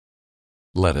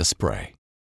Let us pray.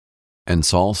 And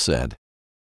Saul said,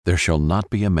 There shall not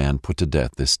be a man put to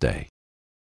death this day,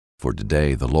 for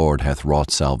today the Lord hath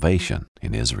wrought salvation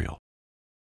in Israel.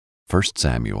 1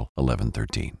 Samuel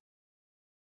 11:13.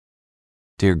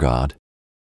 Dear God,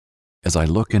 as I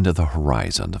look into the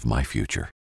horizon of my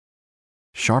future,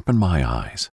 sharpen my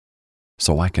eyes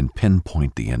so I can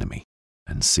pinpoint the enemy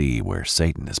and see where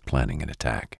Satan is planning an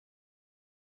attack.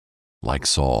 Like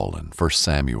Saul in 1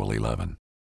 Samuel 11,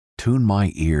 tune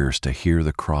my ears to hear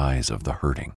the cries of the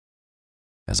hurting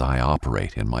as I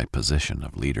operate in my position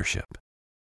of leadership.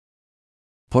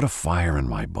 Put a fire in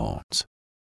my bones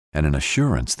and an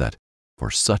assurance that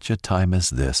for such a time as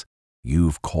this,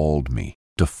 you've called me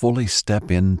to fully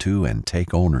step into and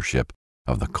take ownership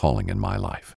of the calling in my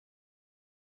life.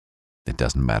 It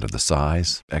doesn't matter the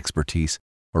size, expertise,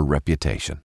 or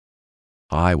reputation.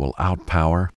 I will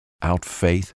outpower,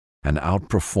 outfaith, and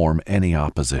outperform any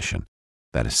opposition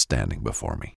that is standing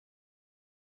before me.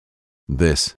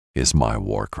 This is my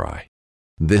war cry.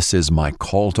 This is my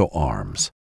call to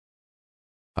arms.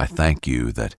 I thank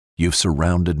you that you've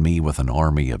surrounded me with an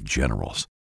army of generals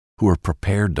who are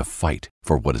prepared to fight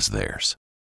for what is theirs.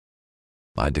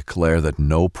 I declare that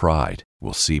no pride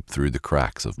will seep through the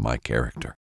cracks of my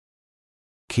character.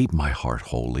 Keep my heart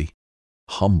holy,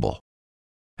 humble,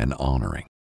 and honoring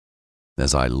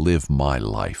as I live my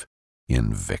life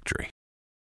in victory.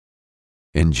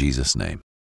 In Jesus' name,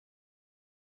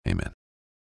 amen.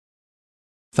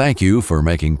 Thank you for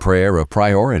making prayer a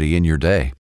priority in your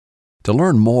day. To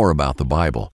learn more about the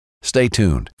Bible, stay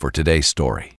tuned for today's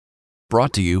story.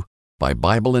 Brought to you by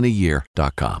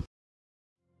BibleInAYear.com.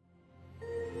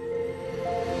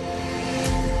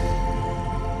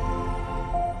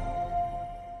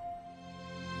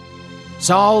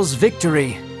 Saul's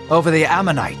victory over the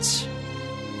Ammonites.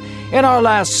 In our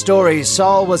last story,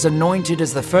 Saul was anointed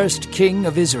as the first king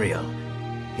of Israel.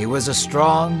 He was a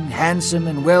strong, handsome,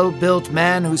 and well-built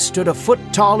man who stood a foot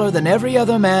taller than every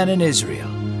other man in Israel.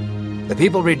 The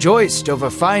people rejoiced over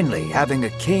finally having a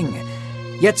king.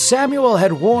 Yet Samuel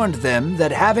had warned them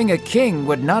that having a king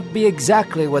would not be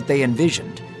exactly what they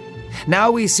envisioned.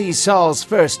 Now we see Saul's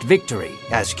first victory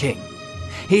as king.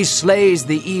 He slays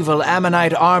the evil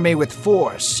Ammonite army with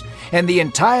force, and the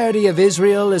entirety of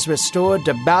Israel is restored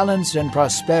to balance and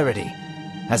prosperity,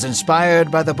 as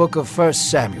inspired by the book of 1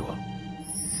 Samuel.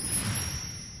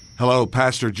 Hello,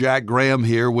 Pastor Jack Graham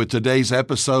here with today's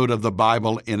episode of the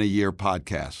Bible in a Year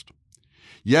podcast.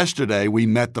 Yesterday, we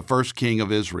met the first king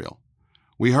of Israel.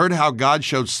 We heard how God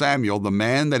showed Samuel the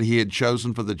man that he had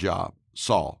chosen for the job,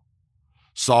 Saul.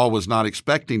 Saul was not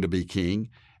expecting to be king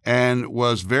and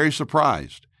was very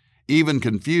surprised, even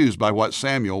confused by what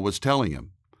Samuel was telling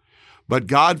him. But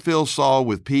God filled Saul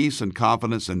with peace and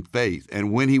confidence and faith,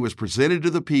 and when he was presented to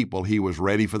the people, he was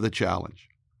ready for the challenge.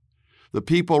 The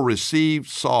people received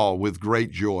Saul with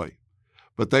great joy,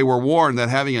 but they were warned that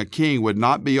having a king would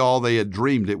not be all they had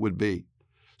dreamed it would be.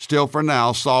 Still, for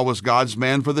now, Saul was God's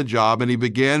man for the job, and he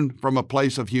began from a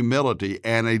place of humility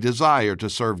and a desire to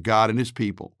serve God and his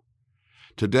people.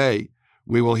 Today,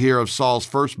 we will hear of Saul's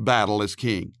first battle as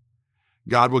king.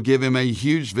 God will give him a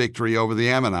huge victory over the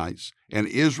Ammonites, and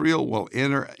Israel will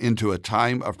enter into a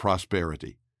time of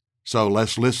prosperity. So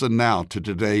let's listen now to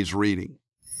today's reading.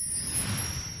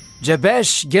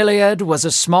 Jabesh Gilead was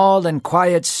a small and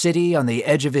quiet city on the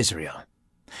edge of Israel.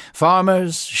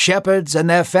 Farmers, shepherds, and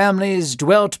their families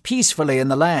dwelt peacefully in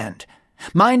the land,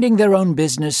 minding their own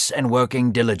business and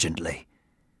working diligently.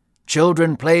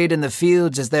 Children played in the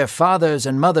fields as their fathers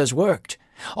and mothers worked.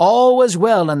 All was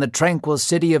well in the tranquil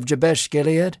city of Jabesh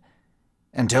Gilead,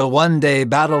 until one day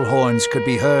battle horns could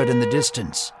be heard in the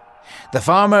distance. The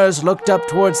farmers looked up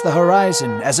towards the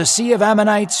horizon as a sea of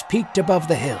Ammonites peeked above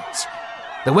the hills.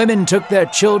 The women took their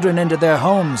children into their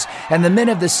homes, and the men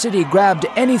of the city grabbed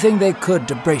anything they could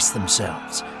to brace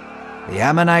themselves. The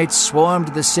Ammonites swarmed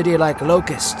the city like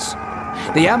locusts.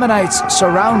 The Ammonites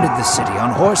surrounded the city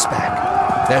on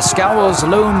horseback. Their scowls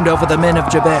loomed over the men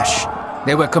of Jabesh.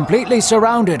 They were completely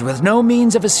surrounded with no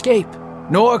means of escape,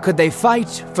 nor could they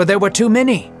fight, for there were too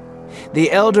many.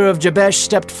 The elder of Jabesh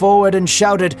stepped forward and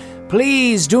shouted,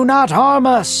 "Please do not harm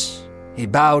us." He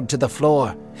bowed to the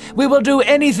floor. "We will do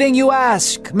anything you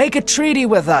ask. Make a treaty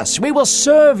with us. We will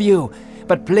serve you.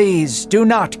 But please do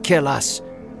not kill us."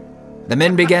 The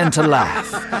men began to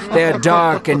laugh. Their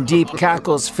dark and deep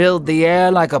cackles filled the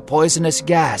air like a poisonous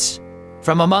gas.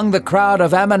 From among the crowd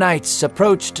of Ammonites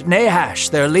approached Nahash,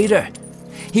 their leader.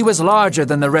 He was larger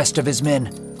than the rest of his men.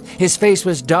 His face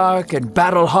was dark and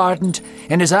battle-hardened,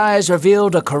 and his eyes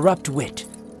revealed a corrupt wit.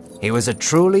 He was a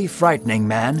truly frightening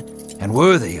man and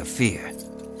worthy of fear.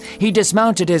 He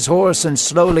dismounted his horse and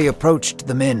slowly approached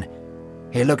the men.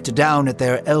 He looked down at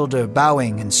their elder,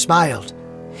 bowing, and smiled.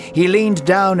 He leaned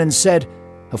down and said,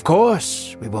 "Of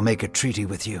course we will make a treaty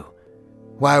with you.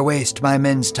 Why waste my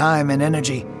men's time and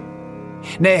energy?"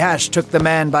 Nahash took the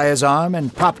man by his arm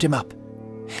and propped him up.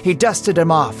 He dusted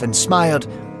him off and smiled,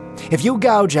 "If you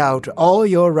gouge out all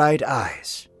your right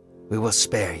eyes, we will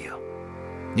spare you.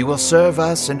 You will serve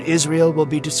us, and Israel will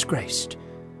be disgraced."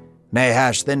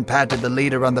 Nahash then patted the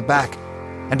leader on the back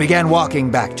and began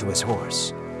walking back to his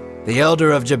horse. The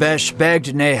elder of Jabesh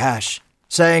begged Nahash,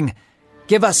 saying,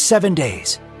 "Give us 7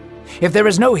 days. If there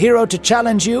is no hero to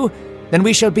challenge you, then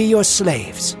we shall be your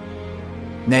slaves."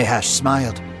 Nahash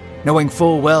smiled, knowing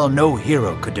full well no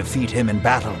hero could defeat him in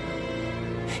battle.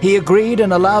 He agreed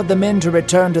and allowed the men to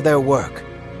return to their work.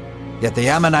 Yet the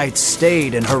Ammonites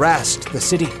stayed and harassed the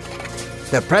city.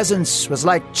 Their presence was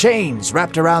like chains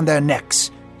wrapped around their necks.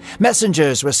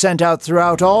 Messengers were sent out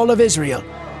throughout all of Israel,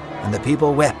 and the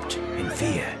people wept in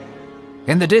fear.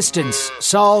 In the distance,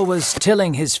 Saul was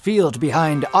tilling his field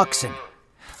behind oxen.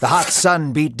 The hot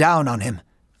sun beat down on him.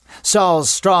 Saul's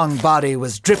strong body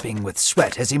was dripping with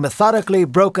sweat as he methodically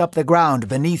broke up the ground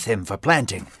beneath him for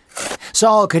planting.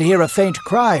 Saul could hear a faint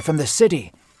cry from the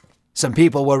city. Some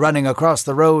people were running across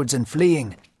the roads and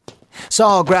fleeing.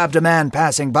 Saul grabbed a man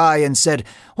passing by and said,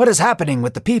 "What is happening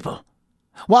with the people?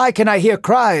 Why can I hear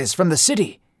cries from the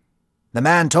city?" The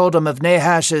man told him of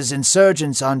Nahash's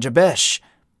insurgents on Jabesh.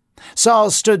 Saul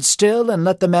stood still and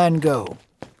let the man go.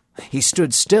 He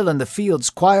stood still in the fields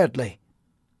quietly.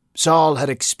 Saul had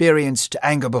experienced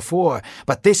anger before,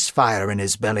 but this fire in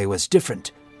his belly was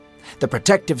different. The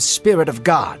protective spirit of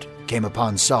God came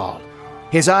upon Saul.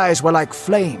 His eyes were like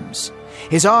flames.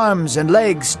 His arms and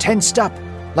legs tensed up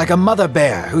like a mother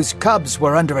bear whose cubs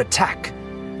were under attack.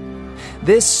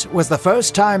 This was the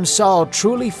first time Saul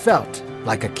truly felt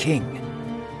like a king.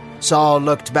 Saul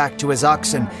looked back to his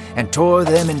oxen and tore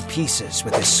them in pieces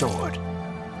with his sword.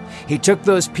 He took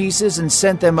those pieces and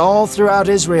sent them all throughout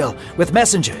Israel with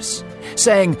messengers,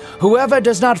 saying, "Whoever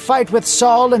does not fight with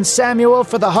Saul and Samuel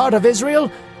for the heart of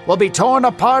Israel will be torn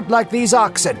apart like these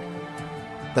oxen."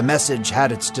 The message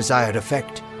had its desired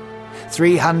effect.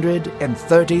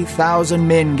 330,000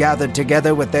 men gathered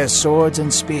together with their swords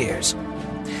and spears.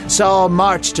 Saul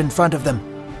marched in front of them.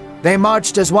 They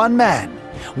marched as one man,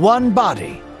 one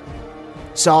body.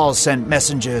 Saul sent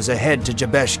messengers ahead to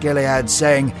Jabesh-Gilead,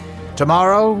 saying,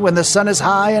 "Tomorrow, when the sun is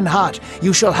high and hot,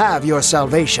 you shall have your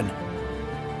salvation."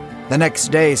 The next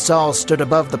day Saul stood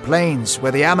above the plains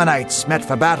where the Ammonites met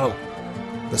for battle.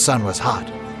 The sun was hot,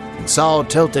 and Saul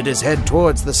tilted his head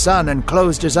towards the sun and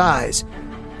closed his eyes.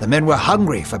 The men were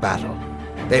hungry for battle.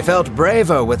 They felt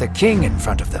braver with a king in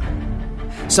front of them.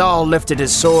 Saul lifted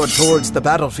his sword towards the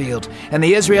battlefield, and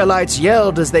the Israelites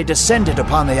yelled as they descended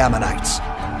upon the Ammonites.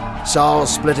 Saul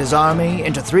split his army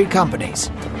into 3 companies,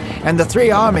 and the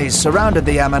 3 armies surrounded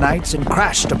the Ammonites and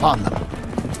crashed upon them.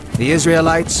 The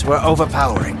Israelites were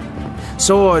overpowering.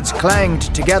 Swords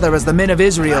clanged together as the men of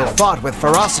Israel fought with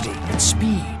ferocity and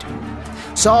speed.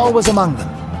 Saul was among them,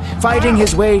 fighting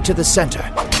his way to the center.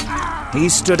 He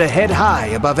stood a head high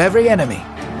above every enemy.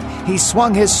 He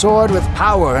swung his sword with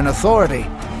power and authority,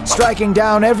 striking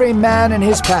down every man in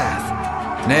his path.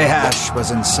 Nahash was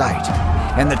in sight,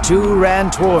 and the two ran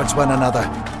towards one another.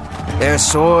 Their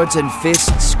swords and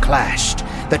fists clashed.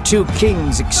 The 2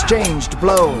 kings exchanged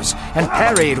blows and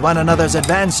parried one another's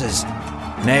advances.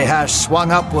 Nahash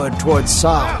swung upward towards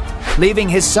Saul, leaving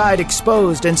his side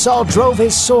exposed, and Saul drove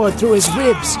his sword through his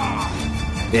ribs.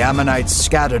 The Ammonites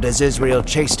scattered as Israel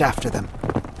chased after them.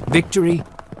 Victory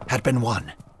had been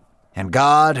won, and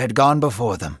God had gone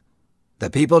before them. The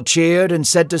people cheered and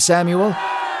said to Samuel,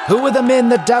 "Who were the men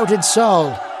that doubted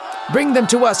Saul? Bring them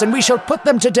to us, and we shall put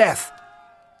them to death."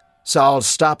 Saul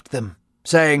stopped them,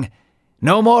 saying,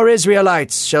 "No more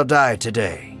Israelites shall die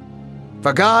today,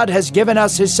 for God has given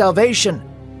us his salvation."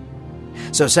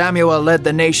 So Samuel led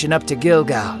the nation up to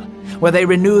Gilgal, where they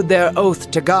renewed their oath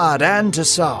to God and to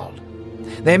Saul.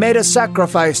 They made a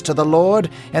sacrifice to the Lord,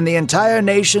 and the entire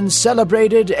nation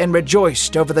celebrated and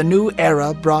rejoiced over the new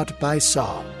era brought by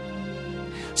Saul.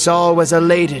 Saul was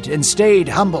elated and stayed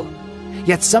humble,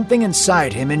 yet something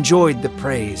inside him enjoyed the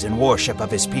praise and worship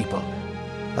of his people.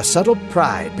 A subtle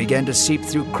pride began to seep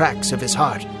through cracks of his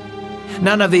heart.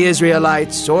 None of the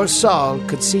Israelites or Saul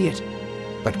could see it,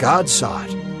 but God saw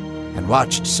it and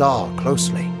watched Saul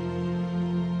closely.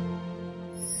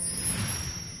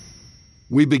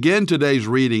 We begin today's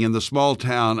reading in the small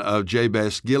town of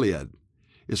Jabesh-Gilead.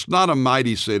 It's not a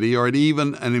mighty city or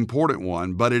even an important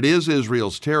one, but it is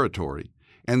Israel's territory,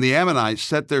 and the Ammonites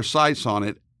set their sights on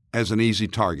it as an easy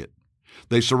target.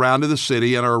 They surrounded the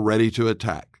city and are ready to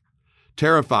attack.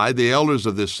 Terrified, the elders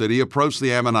of this city approach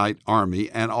the Ammonite army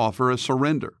and offer a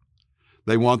surrender.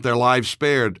 They want their lives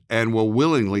spared and will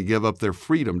willingly give up their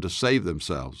freedom to save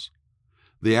themselves.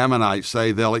 The Ammonites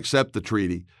say they'll accept the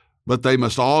treaty, but they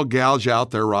must all gouge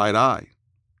out their right eye.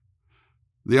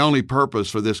 The only purpose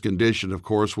for this condition, of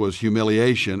course, was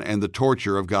humiliation and the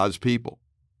torture of God's people.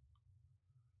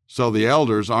 So the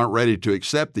elders aren't ready to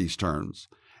accept these terms,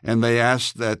 and they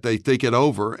ask that they think it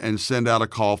over and send out a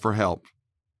call for help.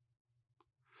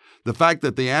 The fact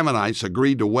that the Ammonites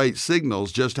agreed to wait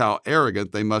signals just how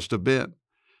arrogant they must have been.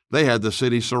 They had the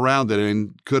city surrounded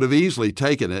and could have easily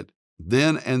taken it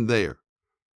then and there.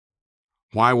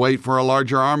 Why wait for a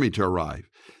larger army to arrive?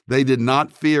 They did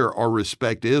not fear or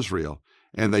respect Israel,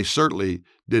 and they certainly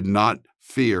did not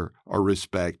fear or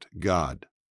respect God.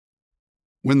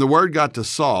 When the word got to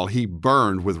Saul, he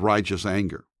burned with righteous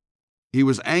anger. He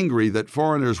was angry that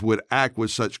foreigners would act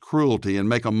with such cruelty and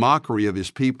make a mockery of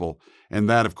his people, and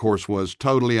that, of course, was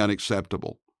totally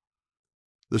unacceptable.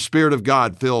 The Spirit of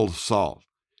God filled Saul.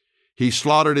 He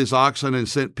slaughtered his oxen and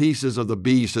sent pieces of the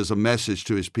beast as a message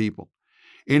to his people.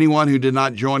 Anyone who did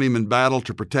not join him in battle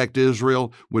to protect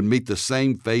Israel would meet the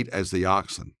same fate as the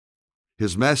oxen.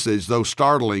 His message, though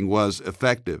startling, was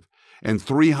effective, and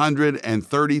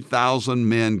 330,000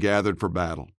 men gathered for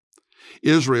battle.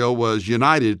 Israel was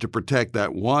united to protect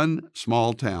that one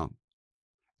small town,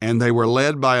 and they were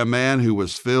led by a man who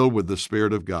was filled with the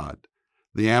Spirit of God.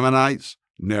 The Ammonites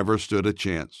never stood a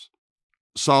chance.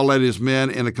 Saul led his men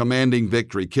in a commanding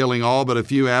victory, killing all but a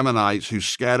few Ammonites who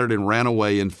scattered and ran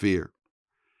away in fear.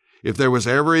 If there was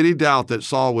ever any doubt that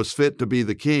Saul was fit to be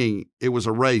the king, it was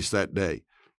erased that day.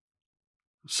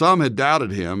 Some had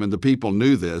doubted him, and the people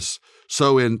knew this.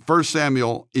 So in 1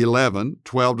 Samuel 11,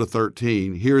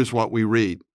 12-13, here's what we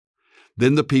read.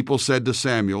 Then the people said to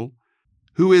Samuel,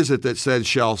 "Who is it that said,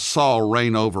 'Shall Saul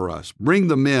reign over us?' Bring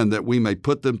the men that we may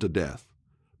put them to death."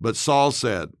 But Saul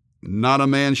said, "Not a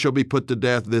man shall be put to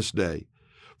death this day,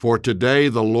 for today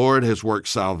the Lord has worked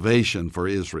salvation for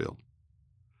Israel."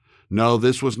 No,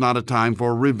 this was not a time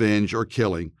for revenge or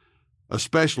killing,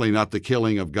 especially not the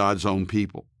killing of God's own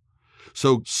people.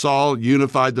 So Saul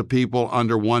unified the people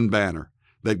under one banner,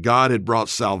 that God had brought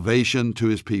salvation to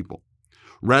his people.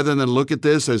 Rather than look at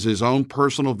this as his own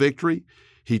personal victory,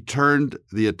 he turned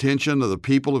the attention of the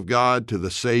people of God to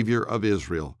the Savior of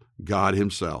Israel, God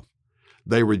himself.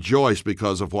 They rejoiced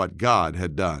because of what God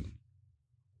had done.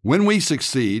 When we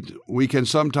succeed, we can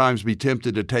sometimes be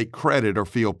tempted to take credit or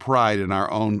feel pride in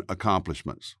our own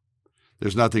accomplishments.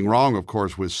 There's nothing wrong, of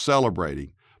course, with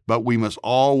celebrating, but we must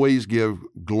always give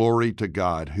glory to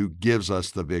God who gives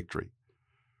us the victory.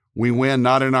 We win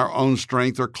not in our own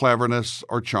strength or cleverness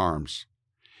or charms.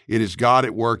 It is God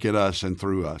at work in us and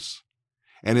through us.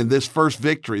 And in this first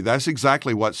victory, that's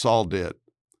exactly what Saul did.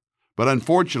 But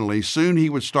unfortunately, soon he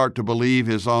would start to believe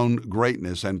his own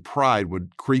greatness, and pride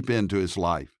would creep into his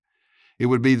life. It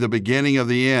would be the beginning of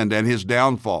the end and his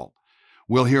downfall.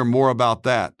 We'll hear more about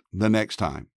that the next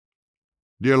time.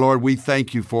 Dear Lord, we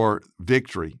thank you for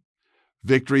victory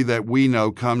that we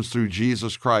know comes through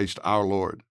Jesus Christ our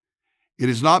Lord. It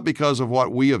is not because of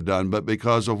what we have done, but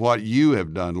because of what you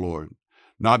have done, Lord.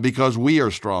 Not because we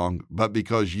are strong, but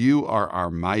because you are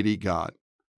our mighty God.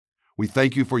 We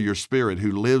thank you for your Spirit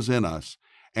who lives in us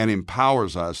and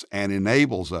empowers us and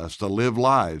enables us to live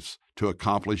lives to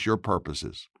accomplish your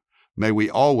purposes. May we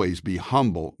always be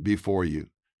humble before you.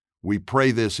 We pray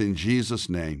this in Jesus'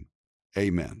 name.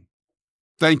 Amen.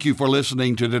 Thank you for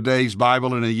listening to today's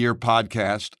Bible in a Year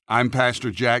podcast. I'm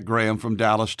Pastor Jack Graham from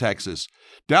Dallas, Texas.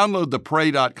 Download the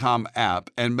Pray.com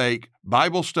app and make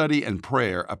Bible study and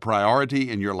prayer a priority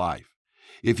in your life.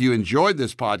 If you enjoyed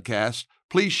this podcast,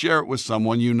 please share it with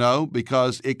someone you know,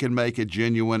 because it can make a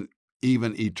genuine,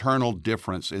 even eternal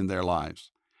difference in their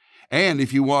lives. And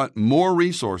if you want more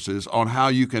resources on how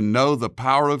you can know the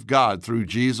power of God through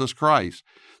Jesus Christ,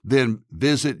 then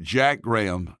visit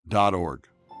jackgraham.org.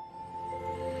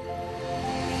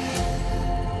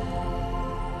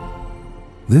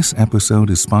 This episode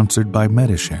is sponsored by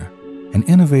Medishare, an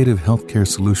innovative healthcare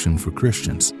solution for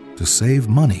Christians to save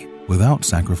money without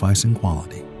sacrificing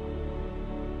quality.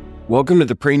 Welcome to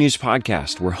the Pray News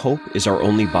Podcast, where hope is our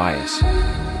only bias.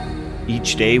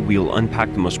 Each day, we will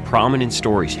unpack the most prominent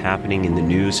stories happening in the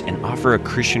news and offer a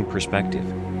Christian perspective.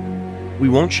 We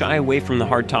won't shy away from the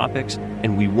hard topics,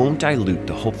 and we won't dilute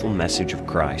the hopeful message of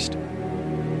Christ.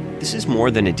 This is more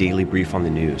than a daily brief on the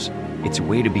news. It's a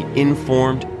way to be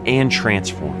informed and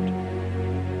transformed.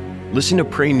 Listen to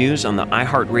Pray News on the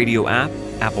iHeartRadio app,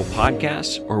 Apple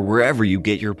Podcasts, or wherever you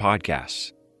get your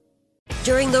podcasts.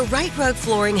 During the Right Rug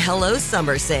Flooring Hello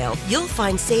Summer Sale, you'll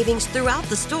find savings throughout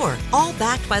the store, all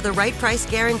backed by the right price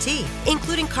guarantee,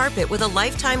 including carpet with a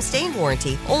lifetime stain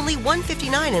warranty, only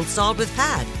 $159 installed with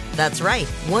pad. That's right,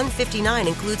 $159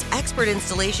 includes expert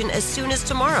installation as soon as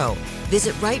tomorrow.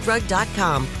 Visit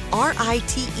rightrug.com,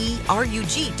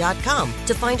 RITERUG.com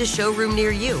to find a showroom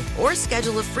near you or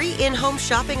schedule a free in-home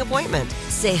shopping appointment.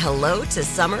 Say hello to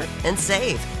summer and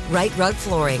save. Right Rug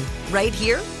Flooring, right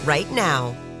here, right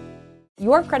now.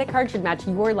 Your credit card should match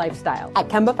your lifestyle. At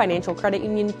Kemba Financial Credit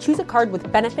Union, choose a card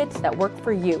with benefits that work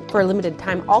for you. For a limited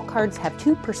time, all cards have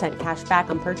 2% cash back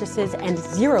on purchases and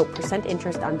 0%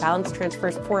 interest on balance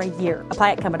transfers for a year.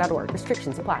 Apply at Kemba.org.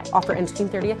 Restrictions apply. Offer ends June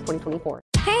 30th, 2024.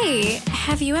 Hey,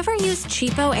 have you ever used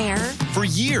Cheapo Air? For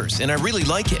years, and I really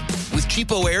like it. With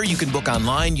Cheapo Air, you can book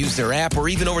online, use their app, or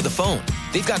even over the phone.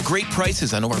 They've got great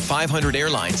prices on over 500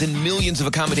 airlines and millions of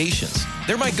accommodations.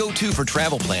 They're my go-to for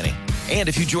travel planning. And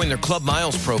if you join their Club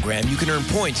Miles program, you can earn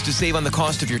points to save on the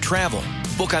cost of your travel.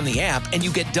 Book on the app and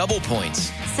you get double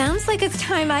points. Sounds like it's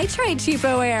time I tried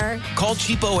Cheapo Air. Call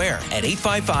Cheapo Air at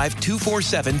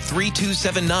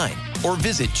 855-247-3279 or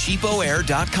visit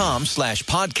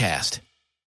cheapoair.com/podcast.